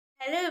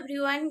Hello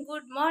everyone,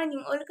 good morning,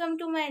 welcome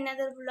to my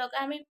another blog.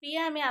 আমি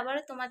প্রিয়া, আমি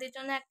আবারও তোমাদের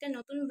জন্য একটা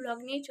নতুন ব্লগ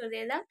নিয়ে চলে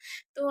এলাম।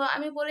 তো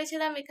আমি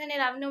বলেছিলাম এখানে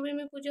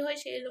রামনবমী পুজো হয়,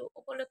 সেই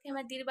উপলক্ষে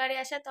আমার দিদির বাড়ি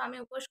আসা, তো আমি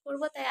উপোস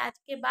করব, তাই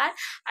আজকে বার।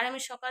 আর আমি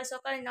সকাল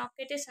সকাল নখ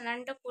কেটে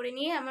স্নানটা করে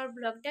নিয়ে আমার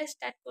ব্লগটা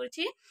স্টার্ট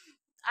করছি।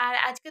 আর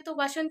আজকে তো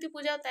বাসন্তী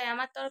পূজাও, তাই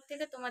আমার তরফ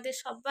থেকে তোমাদের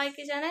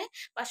সবাইকে জানাই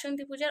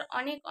বাসন্তী পূজার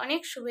অনেক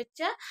অনেক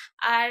শুভেচ্ছা।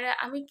 আর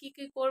আমি কি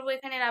কি করব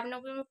এখানে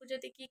রামনবমী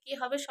পুজোতে, কি কি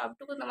হবে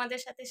সবটুকু তোমাদের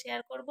সাথে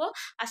শেয়ার করব।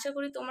 আশা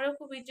করি তোমরাও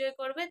খুব এনজয়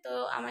করবে, তো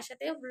আমার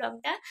সাথে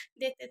ব্লগটা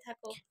দেখতে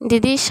থাকো।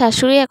 দিদির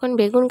শাশুড়ি এখন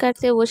বেগুন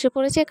কাটতে বসে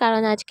পড়েছে,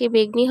 কারণ আজকে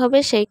বেগনি হবে,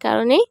 সেই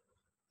কারণেই।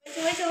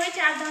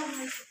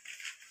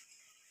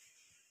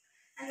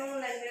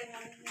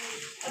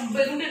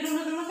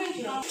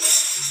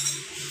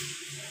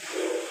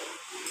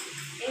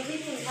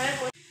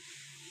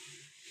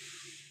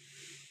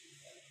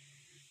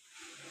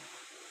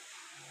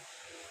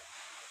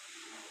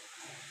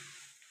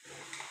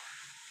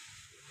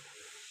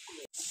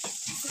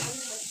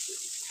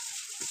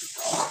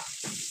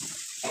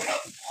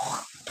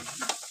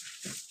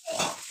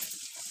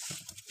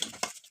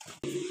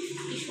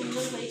 কি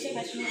সুন্দর হয়েছে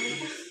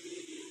বাসনগুলোটা।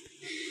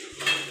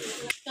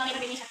 তো আমি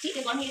এবার বেরিয়ে যাচ্ছি,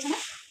 গরম হয়ে গেছে না?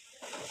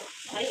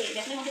 আরে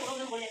দেখলে মধ্যে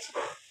প্রবলেম করে যাচ্ছে।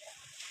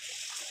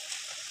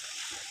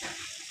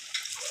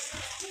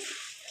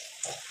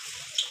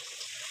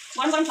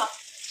 গরম গরম সব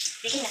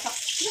দেখি না সব,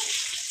 ঠিক আছে?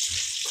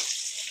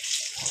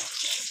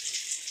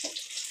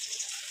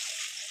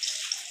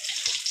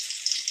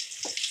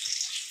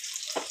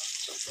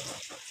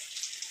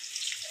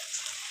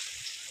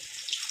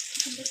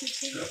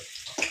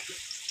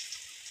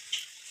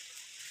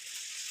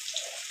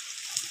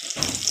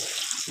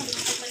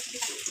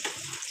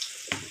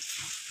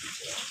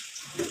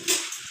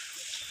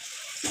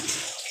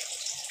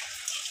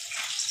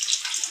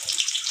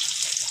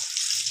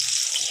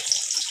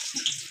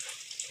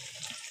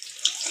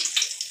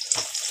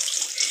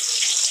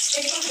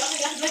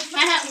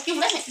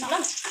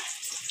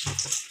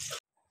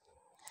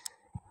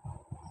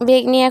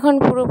 বেগনি এখন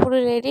পুরোপুরি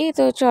রেডি,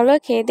 তো চলো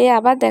খেয়ে দিয়ে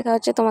আবার দেখা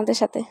হচ্ছে তোমাদের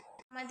সাথে।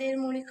 আমাদের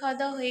মুড়ি খাওয়া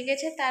দাওয়া হয়ে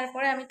গেছে,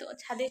 তারপরে আমি তো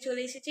ছাদে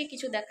চলে এসেছি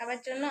কিছু দেখাবার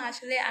জন্য।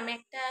 আসলে আমি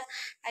একটা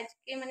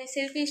আজকে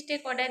সেলফি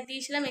স্টিক অর্ডার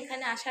দিয়েছিলাম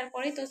এখানে আসার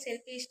পরে, তো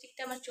সেলফি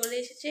স্টিকটা আমার চলে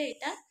এসেছে।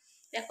 এটা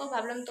দেখো,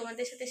 ভাবলাম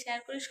তোমাদের সাথে শেয়ার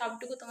করি,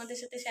 সবটুকু তোমাদের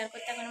সাথে শেয়ার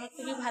করতে এখন আমার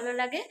খুবই ভালো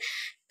লাগে।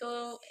 তো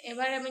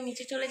এবার আমি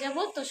নিচে চলে যাব,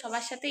 তো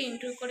সবার সাথে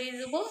ইন্টারভিউ করিয়ে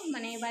দেবো,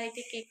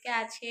 বাড়িতে কে কে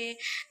আছে,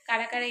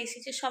 কারা কারা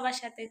এসেছে সবার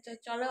সাথে। তো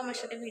চলো আমার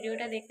সাথে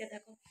ভিডিওটা দেখতে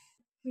থাকো।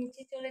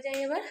 নিচে চলে যাই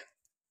এবার।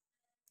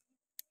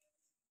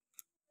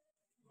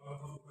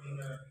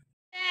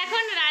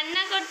 এখন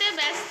রান্না করতে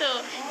ব্যস্ত।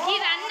 কি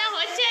রান্না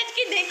হচ্ছে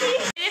আজকে দেখি।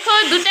 দেখো,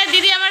 দুটা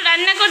দিদি আমার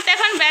রান্না করতে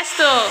এখন ব্যস্ত।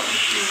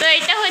 তো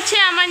এটা হচ্ছে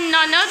আমার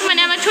ননদ,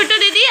 আমার ছোট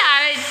দিদি,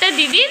 আর এটা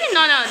দিদির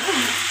ননদ।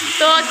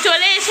 তো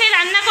চলে এসে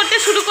রান্না করতে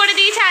শুরু করে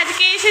দিয়েছে,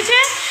 আজকে এসেছে।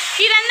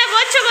 কি রান্না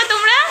করছো গো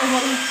তোমরা?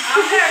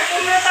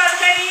 কুমড়ো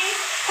তরকারি,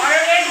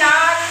 অরড়ের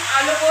ডাল,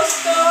 আলু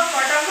পোস্ত,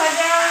 পটল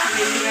ভাজা,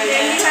 ভেন্ডি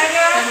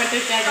ভাজা,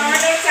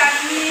 টমেটোর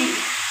চাটনি।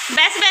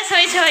 ব্যাস ব্যাস,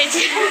 হয়েছে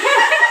হয়েছে।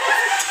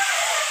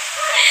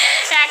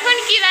 এখন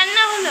কি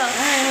রান্না হলো?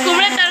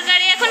 কুমড়োর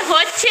তরকারি এখন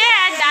হচ্ছে,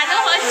 আর ডালও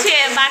হচ্ছে,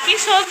 বাকি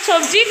সব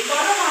সবজি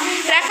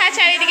রাখা,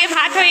 চারিদিকে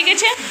ভাত হয়ে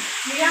গেছে।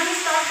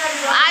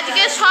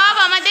 আজকে সব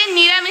আমাদের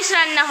নিরামিষ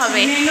রান্না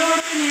হবে,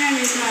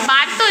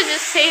 বার তো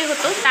সেই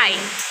হতো তাই।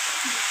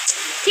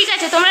 ঠিক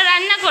আছে, তোমরা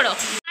রান্না করো।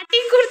 মাটি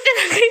করতে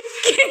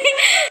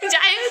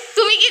যাই।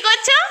 তুমি কি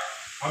করছো?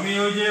 আমি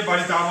ওই যে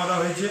বাড়িতে আমাদা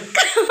হয়েছে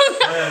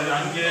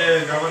আজকে,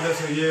 আমাদের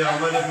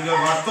আমাদের পুজোর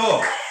বার তো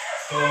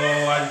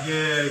আজকে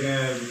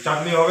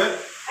চাটনি হবে,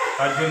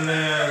 তার জন্যে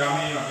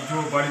আমি কিছু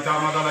বাড়িতে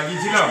আমাদা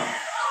লাগিয়েছিলাম।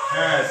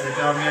 হ্যাঁ,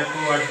 সেটা আমি একটু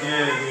আজকে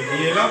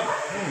নিয়ে এলাম।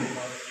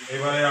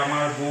 এবারে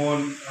আমার বোন,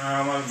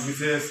 আমার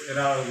বিশেষ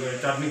এরা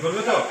চাটনি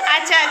করবে, তো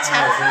আচ্ছা আচ্ছা,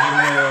 সেই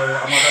জন্য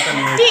আমাদাটা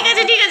নিয়ে। ঠিক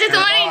আছে ঠিক আছে,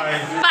 তোমার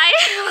বাই।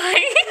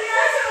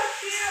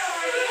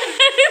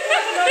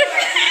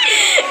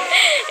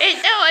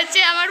 এটা হচ্ছে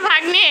আমার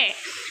ভাগ্নে,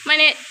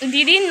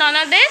 দিদির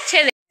ননদের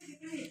ছেলে।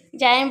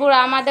 জামাইবুড়ো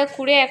আমাদা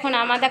কুড়ে এখন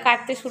আমাদা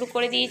কাটতে শুরু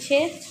করে দিয়েছে।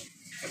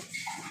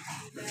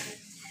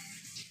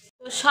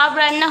 তো সব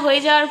রান্না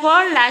হয়ে যাওয়ার পর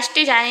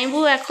লাস্টে জামাইবু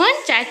এখন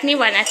চাটনি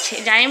বানাচ্ছে।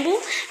 জামাইবু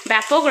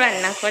ব্যাপক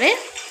রান্না করে,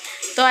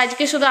 তো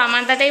আজকে শুধু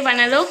আমাদাটাই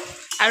বানালো,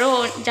 আরও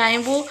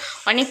জামাইবু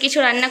অনেক কিছু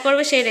রান্না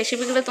করবে, সেই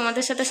রেসিপিগুলো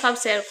তোমাদের সাথে সব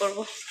শেয়ার করব।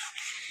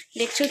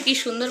 দেখছো কি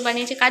সুন্দর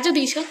বানিয়েছে। কাজু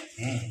দিয়েছ?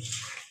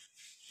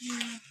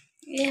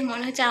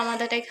 মনে হচ্ছে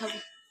আমাদাটাই খাবো।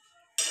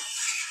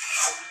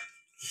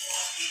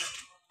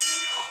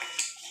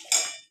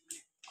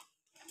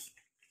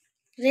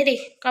 Ready,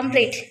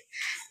 complete.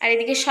 আর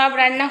এদিকে সব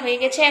রান্না হয়ে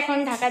গেছে, এখন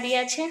ঢাকা দিয়ে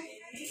আছে।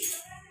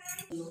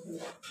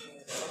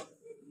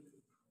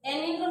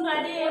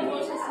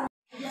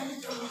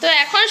 তো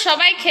এখন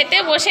সবাই খেতে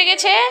বসে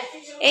গেছে।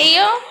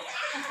 এইও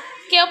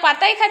কেউ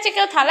পাতায় খাচ্ছে,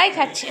 কেউ থালায়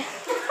খাচ্ছে।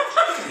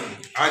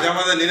 আজ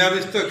আমাদের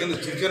নিরামিষ তো, কিন্তু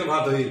চিকেন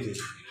ভাত হয়েছে।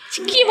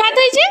 কি ভাত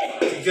হয়েছে?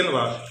 চিকেন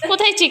ভাত।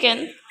 কোথায় চিকেন?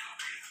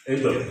 এই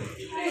তো।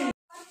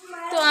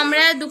 তো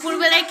আমরা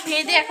দুপুরবেলায়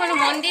খেয়ে দিয়ে এখন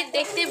মন্দির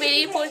দেখতে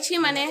বেরিয়ে পড়ছি,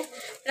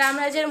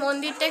 রামরাজের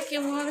মন্দিরটা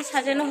কিভাবে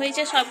সাজানো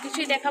হয়েছে সব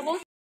কিছুই দেখাবো।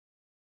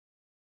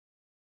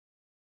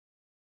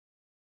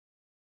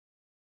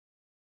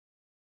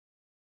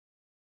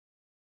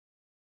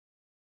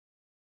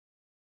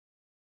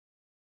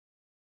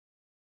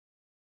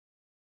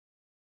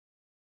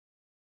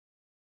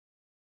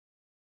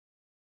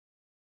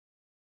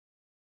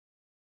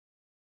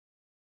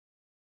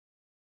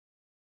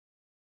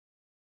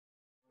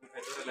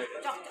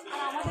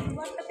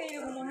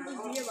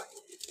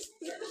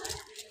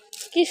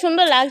 কি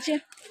সুন্দর লাগছে,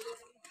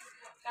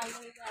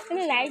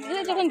 লাইট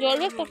গুলো যখন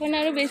জ্বলবে তখন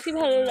আরো বেশি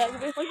ভালো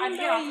লাগবে।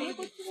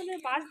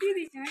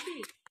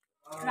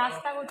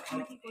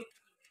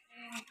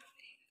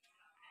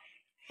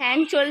 ফ্যান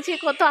চলছে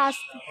কত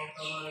আসতে।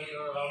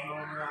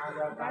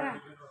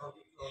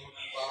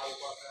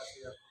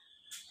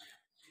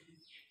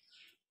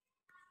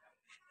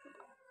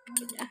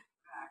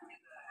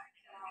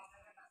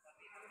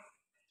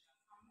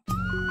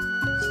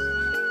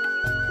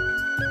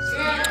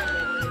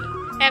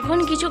 এখন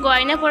কিছু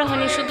গয়না পরা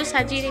হয়নি, শুধু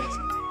সাজিয়ে রেখেছি।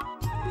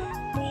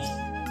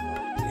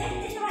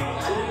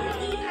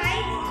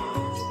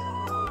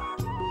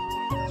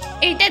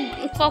 এইটা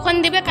কখন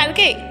দেবে?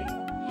 কালকে?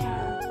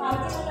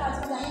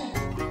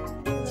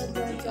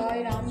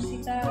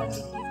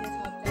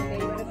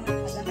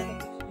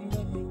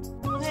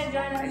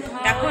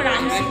 দেখো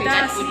রাম সীতা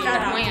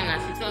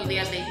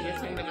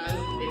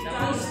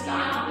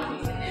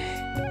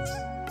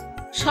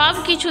সব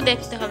কিছু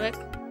দেখতে হবে।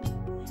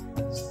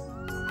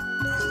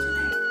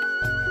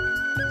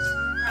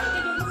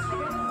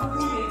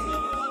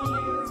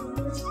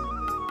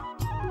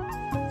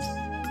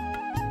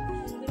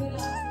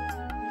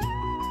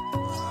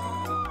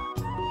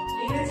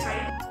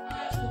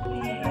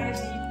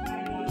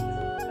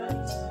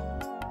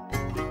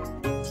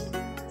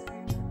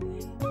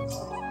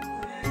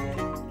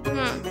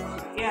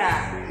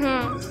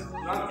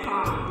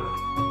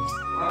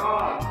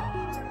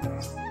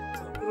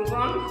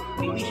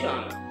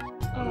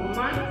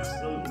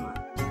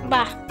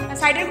 বাহ,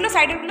 সাইডের গুলো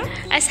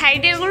আর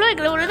সাইডের গুলো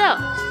এগুলো বলে দাও।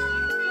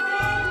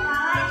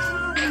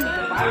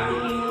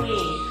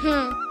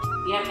 হুম,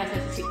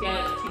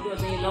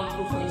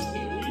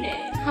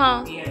 হ্যাঁ,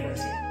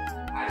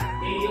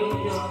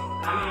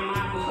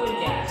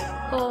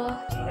 ও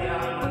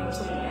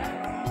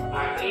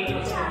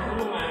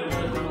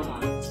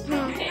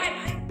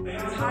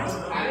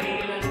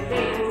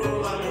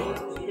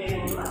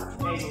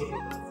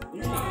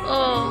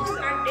ও,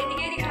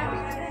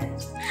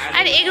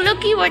 আর এগুলো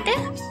কি বটে?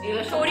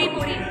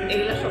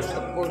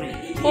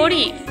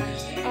 পরি।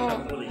 ও,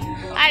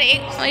 আর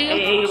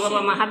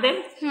মহাদেব।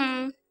 হুম,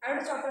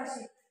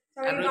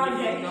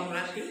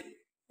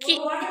 কি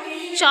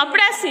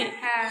চপরাশি?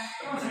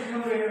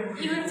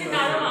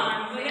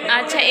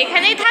 আচ্ছা,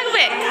 এখানেই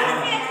থাকবে।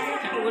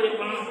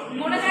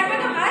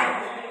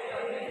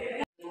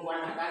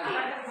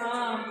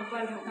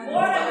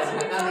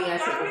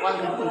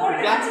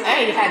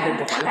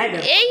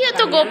 এই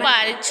তো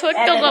গোপাল,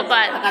 ছোট্ট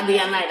গোপাল,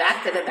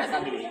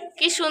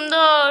 কি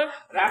সুন্দর।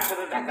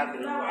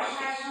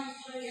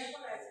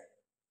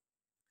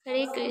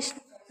 হরে কৃষ্ণ।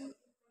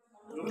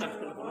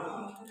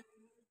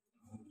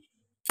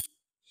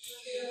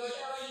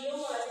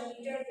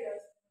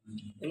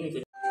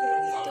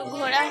 তো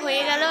ঘোরা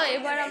হয়ে গেল,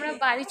 এবার আমরা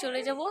বাড়ি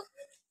চলে যাব,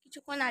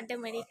 কিছুক্ষণ আড্ডা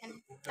মেরে এখানে,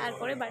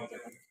 তারপরে বাড়ি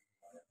যাবো।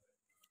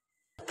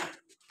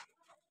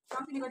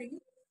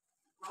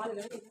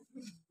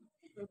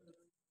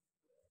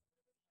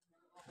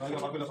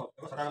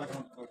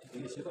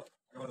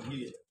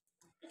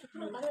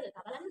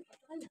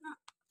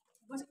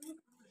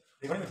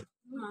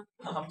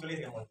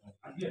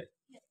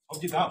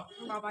 সবজি দাম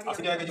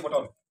 80 টাকা কেজি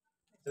পটল,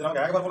 সেদিন আমাকে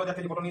একবার বলে 1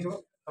 কেজি পটল নিয়ে যাবো,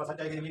 তাহলে 60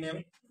 টাকা কেজি নিয়ে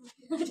আমি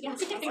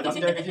 80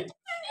 টাকা কেজি,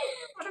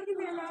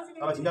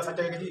 তাহলে ঝিঙ্গা 60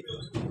 টাকা কেজি,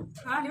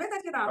 হ্যাঁ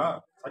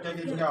 60 টাকা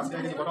কেজি ঝিঙ্গা, 80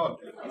 টাকা কেজি পটল,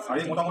 আর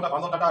এই মোটা মোটা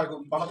বাঁধন ডাটা,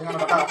 বাঁধন ঠেঙানো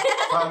ডাটা,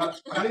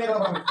 জানি না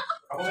কথা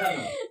খাবো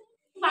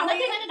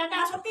না,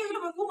 সত্যি এগুলো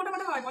খুব মোটা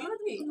মোটা হয়, বলো না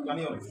তুমি?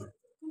 জানিও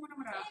খুব মোটা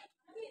মোটা।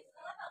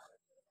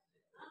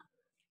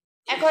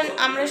 এখন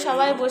আমরা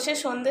সবাই বসে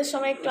সন্ধ্যের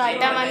সময় একটু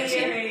আড্ডা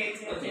মারছি।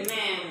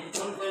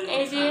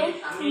 এই যে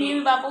নীল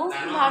বাবু,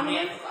 ভাবি,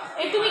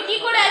 এই তুমি কি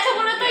করে আছো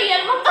বলো তো?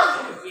 ইয়ার মতো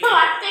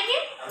হাত থেকে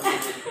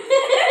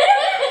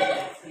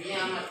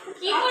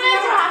কি করে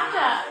আছো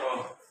হাতটা?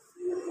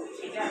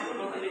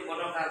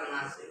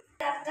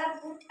 রাস্তা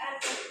বুট আর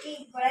টুকি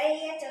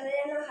গড়াইয়া চলে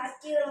যেন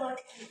হাতি ওর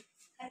মটকি,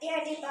 হাঁটি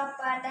হাঁটি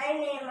পাপা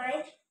ডাইনে মাই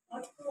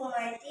মটকু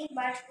মাইতি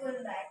বাটকুল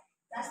দায়,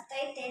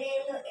 রাস্তায় তেড়ে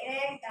এলো এরা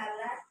এক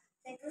ডালা,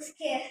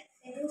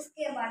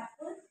 সেটুসকে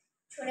বাটকুল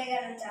ছড়ে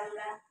গেল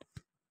চামড়া,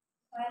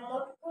 হয়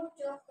মটকুর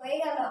চোখ হয়ে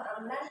গেল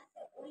আমরা,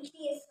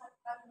 উল্টিয়ে 7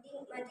 পাক দিন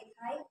মাঝে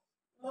খাই,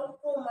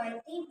 মটকু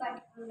মাইতি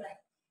বাটকুল দায়।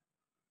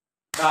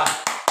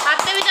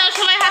 হাততে দাও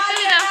সবাই, হাততে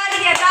দাও।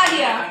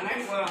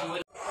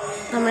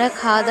 আমরা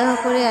খাওয়া দাওয়া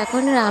করে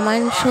এখন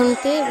রামায়ণ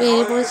শুনতে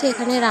বেরিয়ে পড়েছি,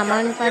 এখানে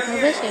রামায়ণ পাঠ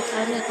হবে, সেই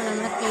কারণে এখন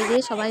আমরা খেয়ে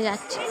দিয়ে সবাই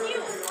যাচ্ছি।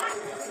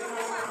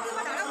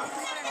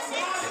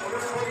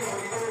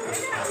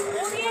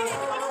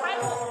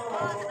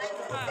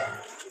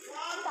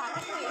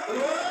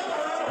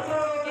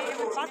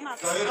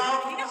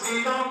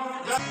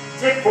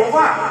 যে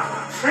বোবা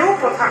সেও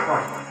কথা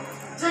কয়,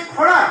 যে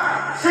ঘোড়া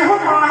সেও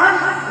পাহাড়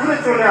ঘুরে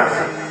চলে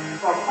আসে।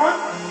 কখন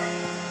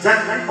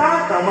জন্মা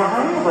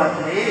তমহং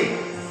বন্দে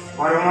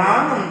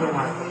পরমানন্দ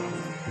মাধব।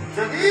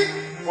 যদি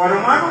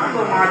পরমানন্দ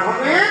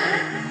মাধবের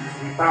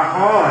পিতা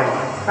হয়,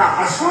 তা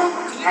আসুন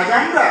আজ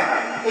আমরা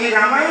এই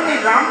রামায়ণে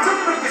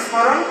রামচন্দ্রকে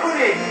স্মরণ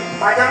করে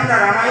আজ আমরা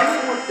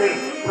রামায়ণের মধ্যে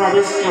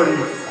প্রবেশ করি।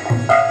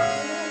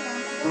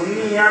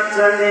 दुनिया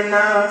चले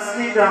ना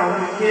श्री राम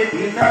के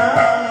बिना,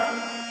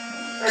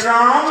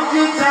 राम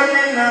जी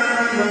चले ना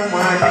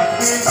हनुमान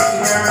के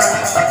बिना।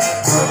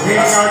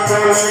 दुनिया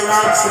चले ना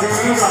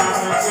श्री राम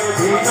के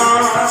बिना,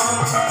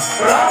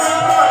 राम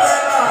चले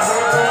ना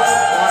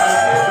हनुमान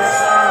के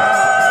बिना।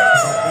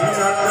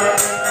 दुनिया चले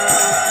ना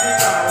श्री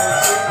राम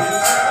के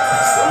बिना,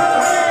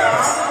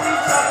 राम जी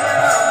चले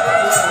ना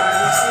हनुमान के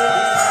बिना।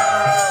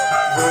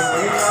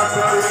 दुनिया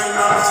चले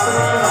ना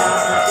श्री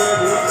राम के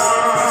बिना,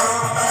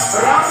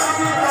 राम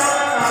जी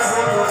चलना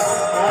बोलो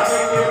राम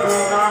के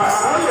बिना।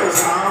 बोलो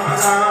राम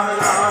राम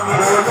राम,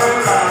 बोलो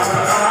राम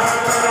राम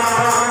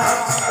राम,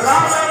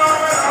 राम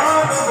राम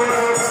राम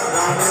बोलो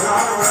राम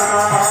राम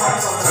राम,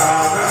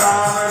 राम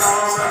राम राम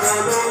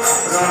बोलो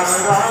राम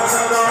राम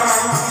राम,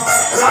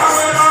 राम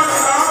राम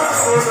राम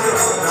बोलो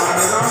राम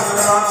राम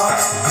राम।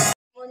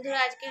 বন্ধুরা,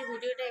 আজকের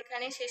ভিডিওটা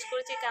এখানে শেষ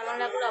করেছি। কেমন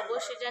লাগলো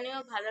অবশ্যই জানিও,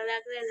 ভালো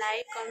লাগলে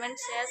লাইক কমেন্ট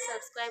শেয়ার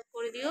সাবস্ক্রাইব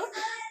করে দিও।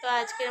 তো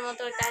আজকের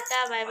মতো tata,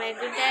 bye bye,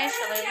 good night.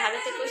 সবাই ভালো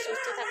থেকো,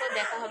 সুস্থ থাকো,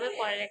 দেখা হবে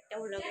পরের একটা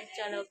ভ্লগে।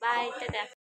 চলো বাই, টাটা।